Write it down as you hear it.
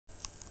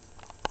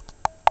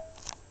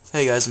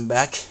Hey guys, I'm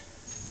back.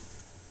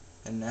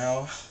 And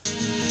now,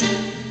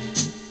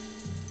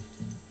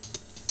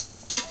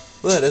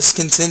 let us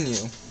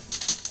continue.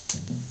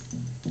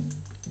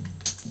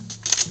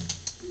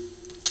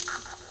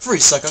 Free,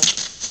 sucker.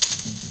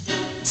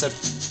 Said,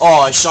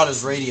 oh, I shot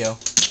his radio.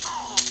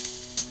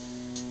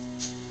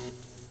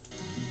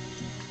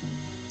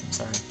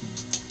 Sorry.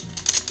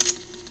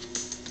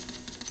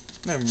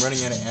 I'm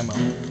running out of ammo.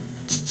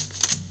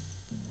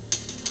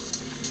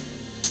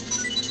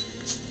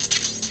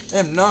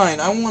 M9,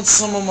 I want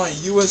some of my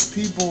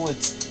USP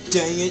bullets,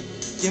 dang it.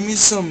 Give me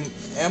some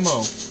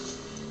ammo.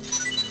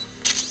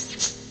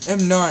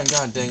 M9,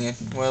 god dang it.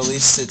 Well, at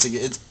least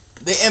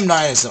the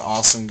M9 is an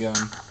awesome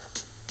gun.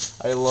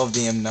 I love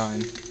the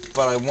M9.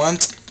 But I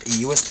want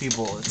USP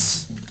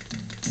bullets.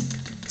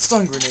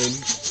 Stun grenade.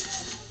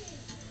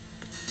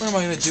 What am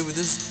I gonna do with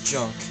this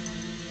junk?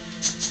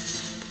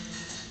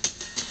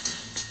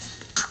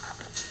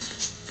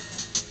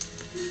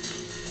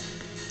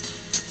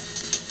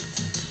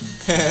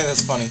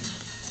 That's funny.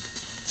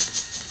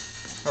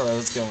 Alright,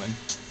 let's go in.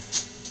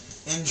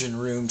 Engine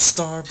room,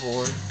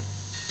 starboard.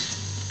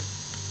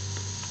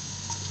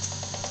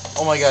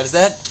 Oh my god, is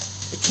that?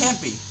 It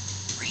can't be.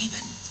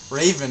 Raven.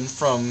 Raven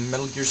from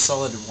Metal Gear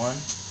Solid 1.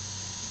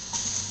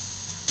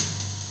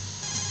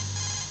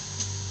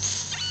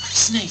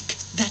 Snake,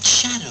 that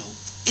shadow.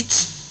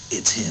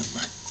 It's him.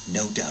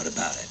 No doubt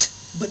about it.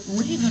 But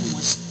Raven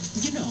was,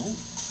 you know,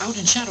 out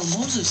in Shadow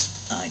Moses.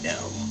 I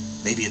know.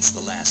 Maybe it's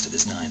the last of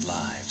his 9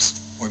 lives.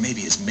 Or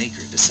maybe his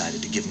maker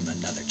decided to give him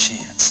another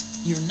chance.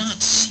 You're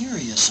not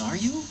serious, are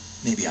you?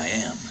 Maybe I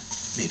am.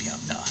 Maybe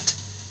I'm not.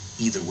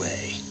 Either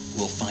way,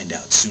 we'll find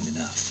out soon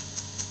enough.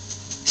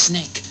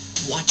 Snake,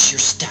 watch your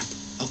step,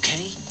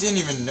 okay? Didn't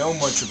even know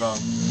much about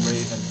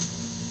Raven.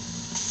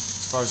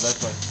 As far as I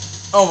play.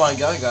 Oh my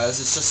god, guys,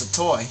 it's just a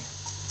toy.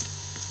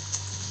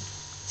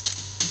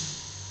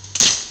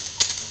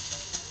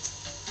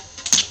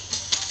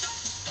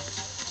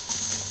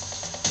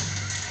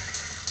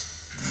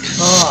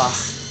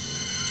 Ah.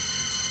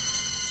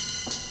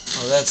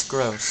 Oh, that's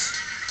gross.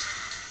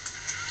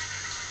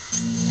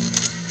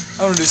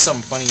 I want to do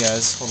something funny,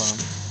 guys. Hold on.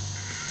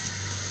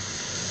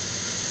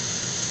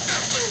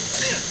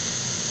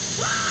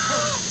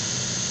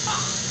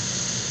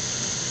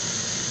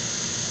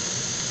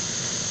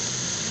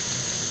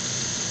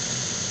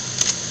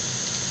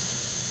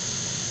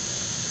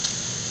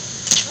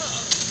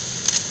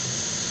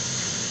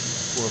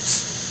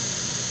 Whoops.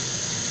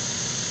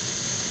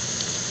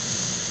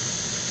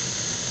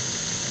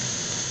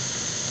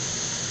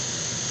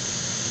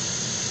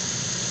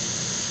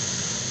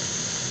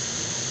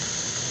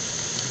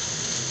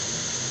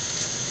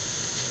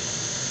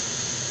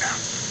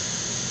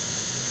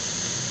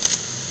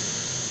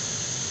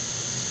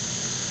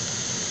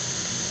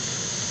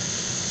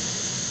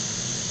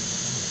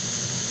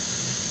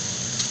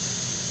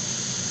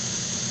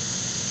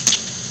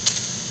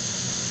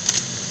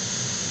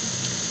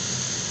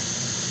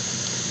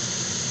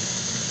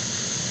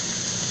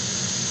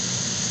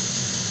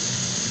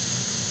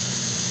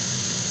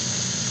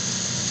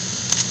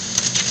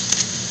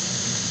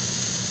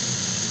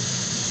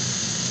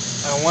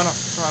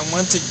 I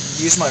want to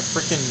use my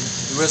freaking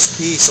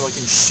USP so I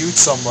can shoot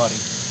somebody.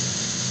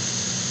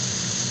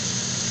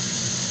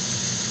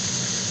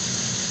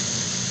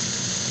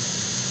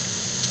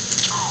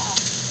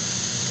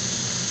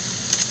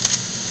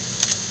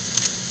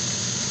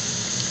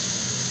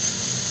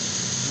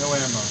 No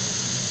ammo.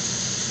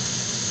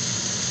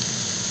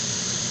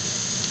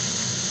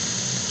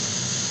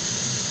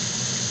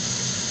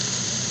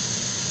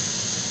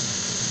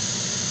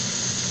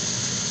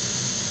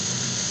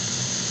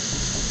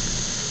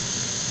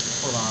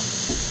 Hold on.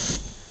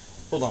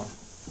 Hold on.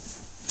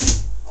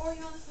 Oh, are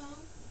you on the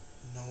phone?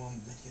 No, I'm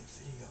making a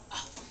video.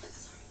 Oh,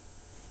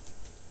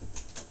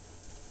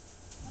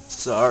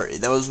 Sorry,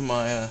 that was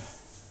my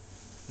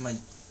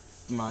my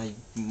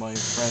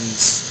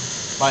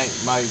friend's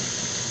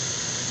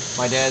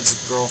my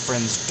dad's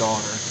girlfriend's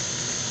daughter.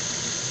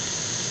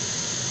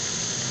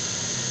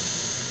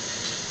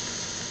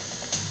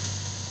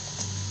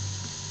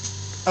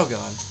 Oh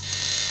god.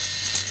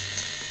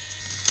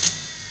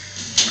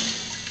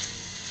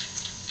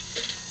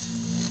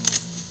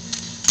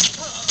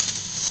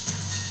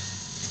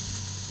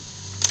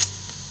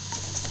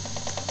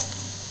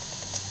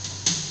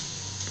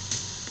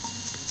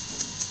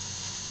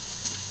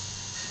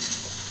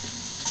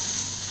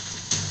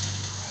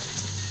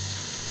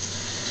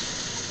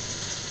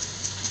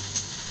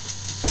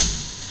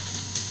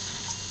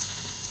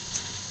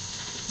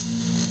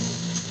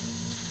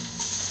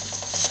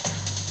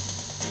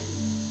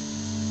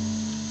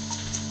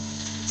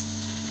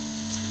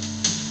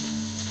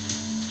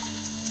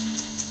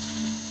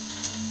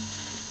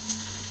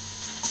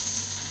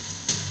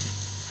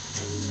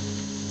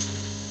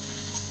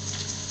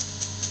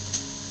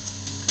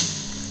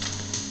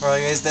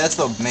 Alright guys, that's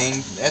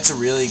a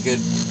really good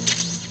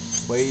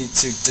way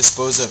to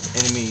dispose of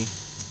enemy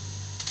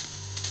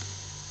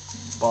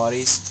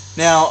bodies.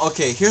 Now,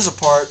 okay, here's a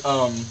part,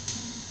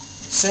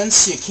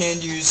 since you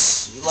can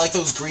use, like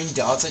those green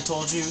dots I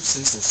told you,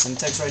 since there's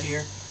syntax right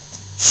here,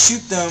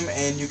 shoot them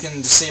and you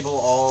can disable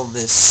all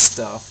this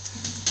stuff.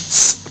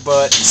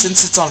 But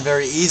since it's on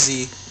very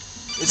easy,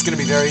 it's going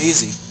to be very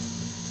easy.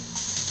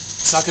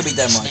 It's not going to be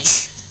that much.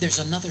 Snake, there's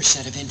another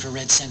set of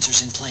infrared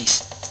sensors in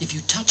place. If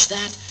you touch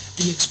that,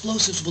 the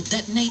explosives will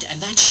detonate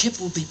and that ship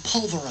will be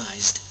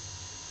pulverized.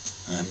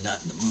 I'm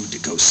not in the mood to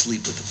go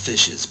sleep with the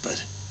fishes,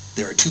 but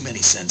there are too many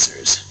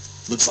sensors.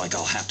 Looks like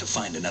I'll have to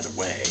find another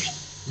way.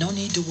 No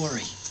need to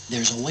worry.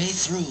 There's a way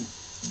through.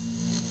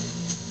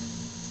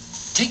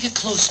 Take a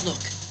close look.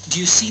 Do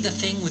you see the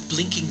thing with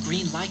blinking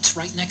green lights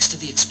right next to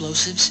the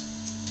explosives?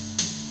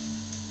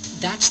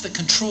 That's the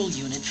control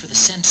unit for the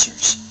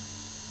sensors.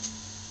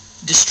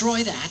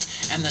 Destroy that,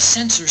 and the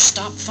sensors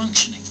stop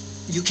functioning.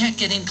 You can't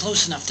get in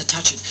close enough to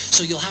touch it,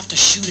 so you'll have to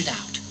shoot it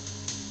out.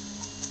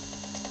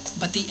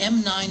 But the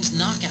M9's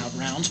knockout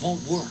rounds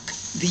won't work.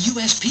 The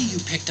USP you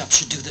picked up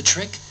should do the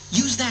trick.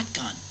 Use that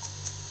gun.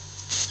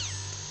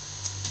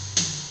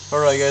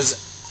 Alright guys,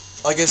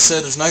 like I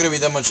said, there's not going to be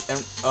that much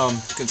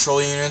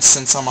control units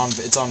since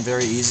it's on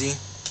very easy.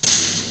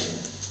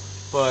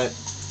 But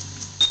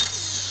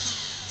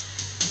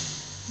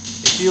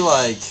if you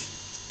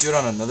do it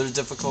on another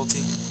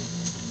difficulty,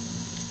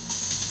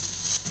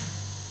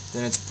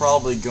 then it's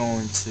probably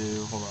going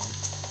to, hold on.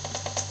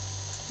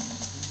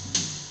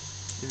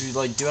 If you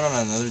do it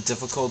on another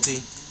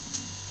difficulty,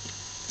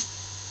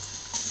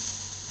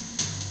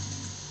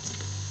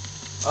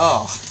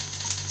 oh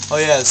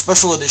yeah,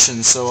 special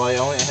edition, so I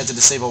only had to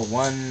disable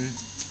one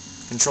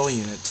control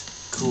unit.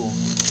 Cool.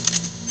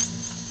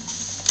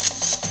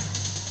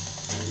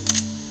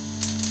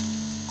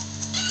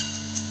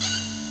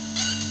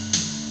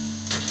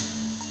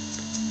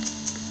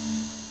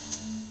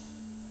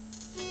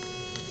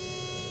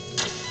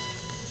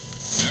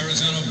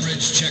 Arizona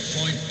Bridge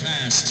checkpoint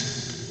passed.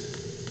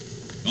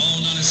 All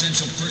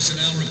non-essential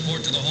personnel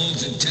report to the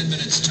holds in 10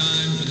 minutes'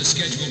 time for the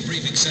scheduled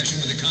briefing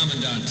session with the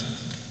Commandant.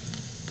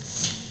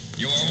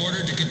 You are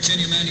ordered to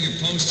continue manning your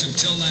posts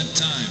until that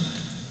time.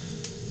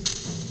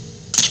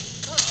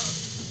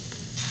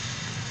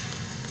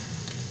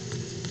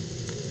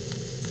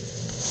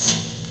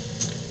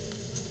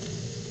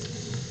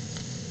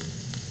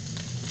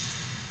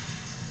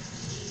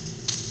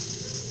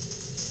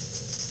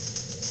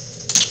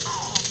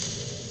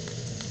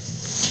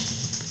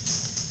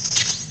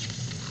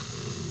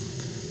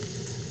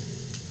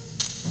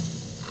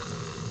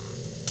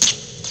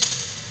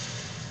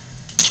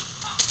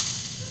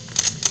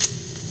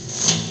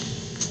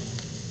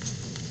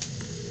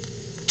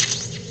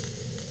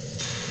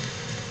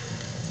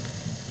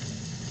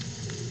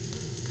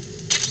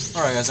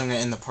 Alright guys, I'm going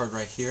to end the part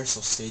right here,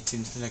 so stay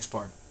tuned to the next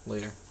part.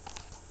 Later.